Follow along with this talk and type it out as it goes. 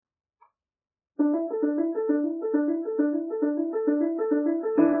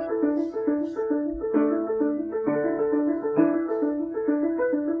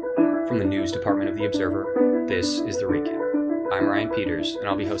news department of The Observer, this is The Recap. I'm Ryan Peters, and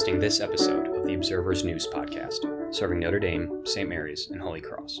I'll be hosting this episode of The Observer's news podcast, serving Notre Dame, St. Mary's, and Holy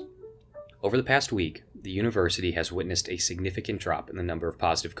Cross. Over the past week, the university has witnessed a significant drop in the number of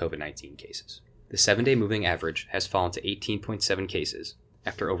positive COVID-19 cases. The 7-day moving average has fallen to 18.7 cases,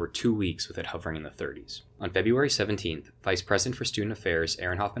 after over 2 weeks with it hovering in the 30s. On February 17th, Vice President for Student Affairs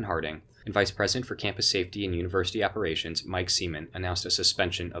Aaron Hoffman-Harding and Vice President for Campus Safety and University Operations Mike Seaman announced a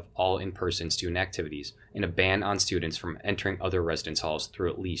suspension of all in-person student activities and a ban on students from entering other residence halls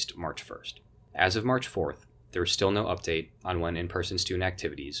through at least March 1st. As of March 4th, there is still no update on when in-person student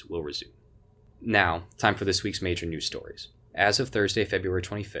activities will resume. Now, time for this week's major news stories. As of Thursday, February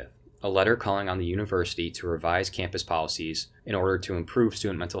 25th, a letter calling on the university to revise campus policies in order to improve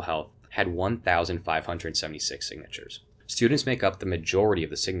student mental health had 1,576 signatures. Students make up the majority of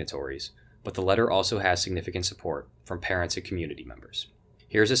the signatories, but the letter also has significant support from parents and community members.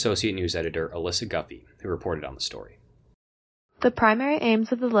 Here's Associate News Editor Alyssa Guffey, who reported on the story. The primary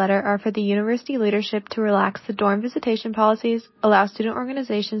aims of the letter are for the university leadership to relax the dorm visitation policies, allow student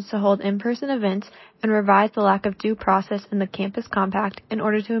organizations to hold in-person events, and revise the lack of due process in the campus compact in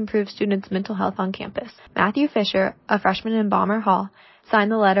order to improve students' mental health on campus. Matthew Fisher, a freshman in Balmer Hall,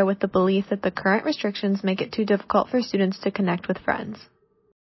 signed the letter with the belief that the current restrictions make it too difficult for students to connect with friends.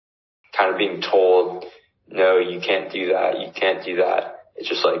 Kind of being told, no, you can't do that. It's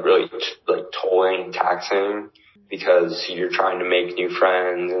just really tolling, taxing, because you're trying to make new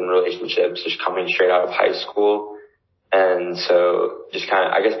friends and relationships just coming straight out of high school. And so just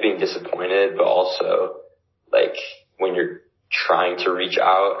being disappointed, but also when you're trying to reach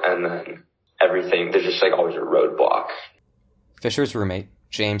out and then everything, there's just always a roadblock. Fisher's roommate,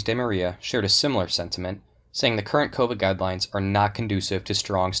 James DeMaria, shared a similar sentiment, saying the current COVID guidelines are not conducive to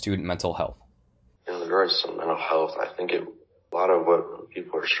strong student mental health. In regards to mental health, I think a lot of what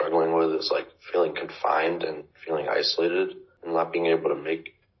people are struggling with is feeling confined and feeling isolated and not being able to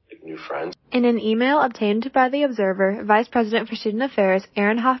make new friends. In an email obtained by The Observer, Vice President for Student Affairs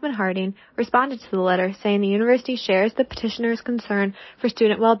Aaron Hoffman-Harding responded to the letter, saying the university shares the petitioner's concern for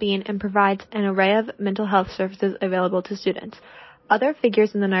student well-being and provides an array of mental health services available to students. Other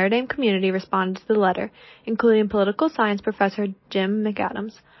figures in the Notre Dame community responded to the letter, including political science professor Jim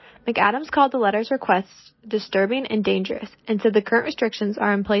McAdams. McAdams called the letter's requests disturbing and dangerous, and said the current restrictions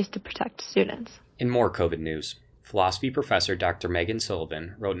are in place to protect students. In more COVID news, philosophy professor Dr. Megan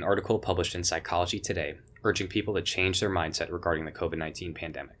Sullivan wrote an article published in Psychology Today, urging people to change their mindset regarding the COVID-19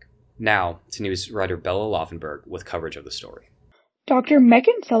 pandemic. Now, to news writer Bella Laufenberg with coverage of the story. Dr.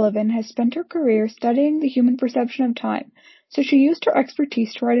 Megan Sullivan has spent her career studying the human perception of time, so she used her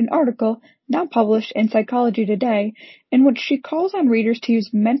expertise to write an article, now published in Psychology Today, in which she calls on readers to use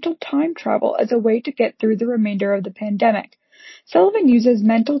mental time travel as a way to get through the remainder of the pandemic. Sullivan uses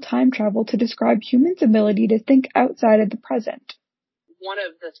mental time travel to describe humans' ability to think outside of the present. One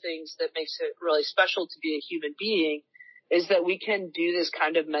of the things that makes it really special to be a human being is that we can do this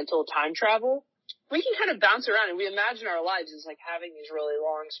kind of mental time travel. We can kind of bounce around and we imagine our lives as having these really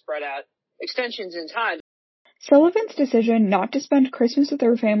long spread out extensions in time. Sullivan's decision not to spend Christmas with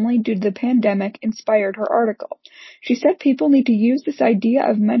her family due to the pandemic inspired her article. She said people need to use this idea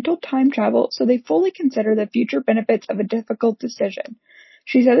of mental time travel so they fully consider the future benefits of a difficult decision.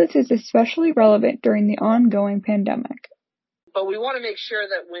 She said this is especially relevant during the ongoing pandemic. But we want to make sure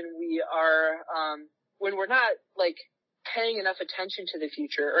that when we're not paying enough attention to the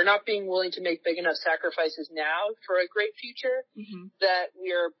future or not being willing to make big enough sacrifices now for a great future, that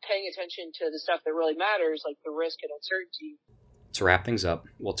we are paying attention to the stuff that really matters, like the risk and uncertainty. To wrap things up,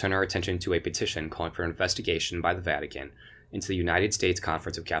 we'll turn our attention to a petition calling for an investigation by the Vatican into the United States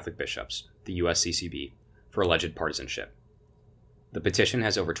Conference of Catholic Bishops, the USCCB, for alleged partisanship. The petition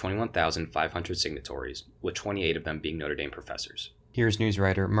has over 21,500 signatories, with 28 of them being Notre Dame professors. Here's news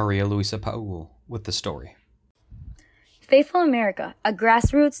writer Maria Luisa Paul with the story. Faithful America, a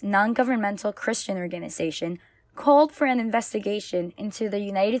grassroots, non-governmental Christian organization, called for an investigation into the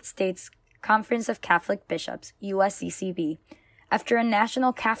United States Conference of Catholic Bishops, USCCB, after a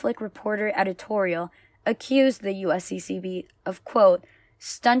National Catholic Reporter editorial accused the USCCB of, quote,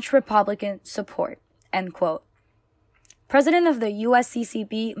 staunch Republican support, end quote. President of the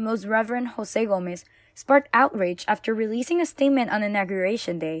USCCB, Most Reverend Jose Gomez, sparked outrage after releasing a statement on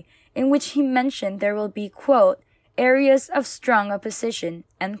Inauguration Day in which he mentioned there will be, quote, areas of strong opposition,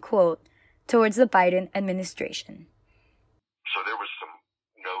 end quote, towards the Biden administration. So there was some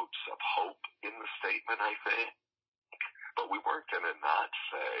notes of hope in the statement, I think, but we weren't going to not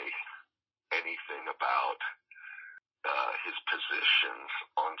say anything about his positions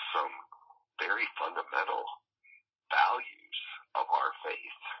on some very fundamental values of our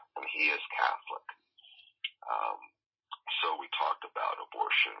faith. And he he is Catholic. So we talked about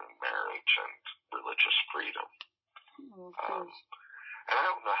abortion and marriage and religious freedom. And I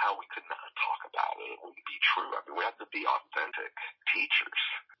don't know how we could not talk about it. It wouldn't be true. I mean, we have to be authentic teachers,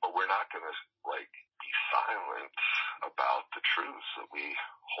 but we're not going to, be silent about the truths that we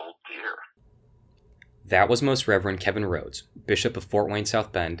hold dear. That was Most Reverend Kevin Rhodes, Bishop of Fort Wayne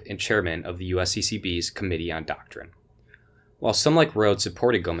South Bend and Chairman of the USCCB's Committee on Doctrine. While some like Rhodes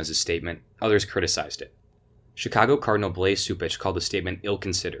supported Gomez's statement, others criticized it. Chicago Cardinal Blaise Cupich called the statement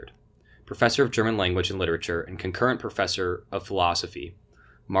ill-considered. Professor of German Language and Literature and concurrent professor of philosophy,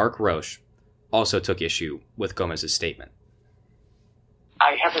 Mark Roche, also took issue with Gomez's statement.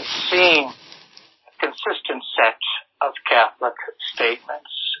 I haven't seen a consistent set of Catholic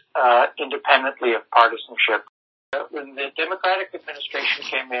statements independently of partisanship. When the Democratic administration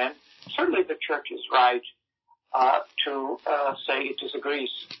came in, certainly the Church is right to say it disagrees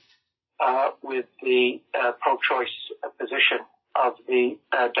with the pro-choice position of the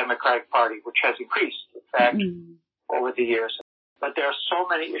Democratic Party, which has increased, in fact, over the years. But there are so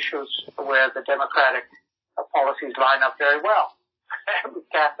many issues where the Democratic policies line up very well with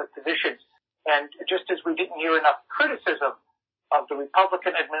Catholic positions. And just as we didn't hear enough criticism of the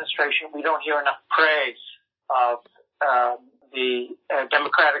Republican administration, we don't hear enough praise of the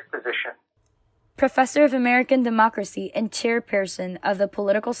Democratic position. Professor of American Democracy and chairperson of the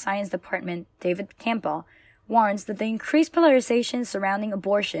Political Science Department, David Campbell, warns that the increased polarization surrounding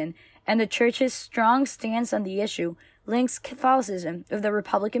abortion and the Church's strong stance on the issue links Catholicism with the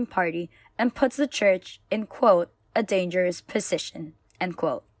Republican Party and puts the Church in, quote, a dangerous position, end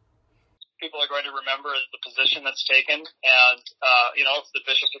quote. People are going to remember the position that's taken, and, if the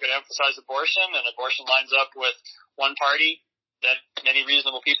bishops are going to emphasize abortion and abortion lines up with one party, then many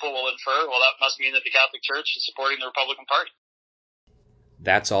reasonable people will infer, well, that must mean that the Catholic Church is supporting the Republican Party.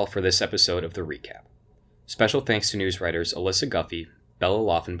 That's all for this episode of The Recap. Special thanks to news writers Alyssa Guffey, Bella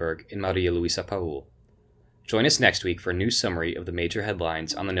Laufenberg, and Maria Luisa Paul. Join us next week for a news summary of the major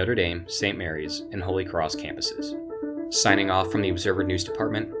headlines on the Notre Dame, St. Mary's, and Holy Cross campuses. Signing off from the Observer News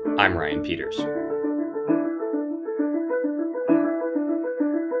Department, I'm Ryan Peters.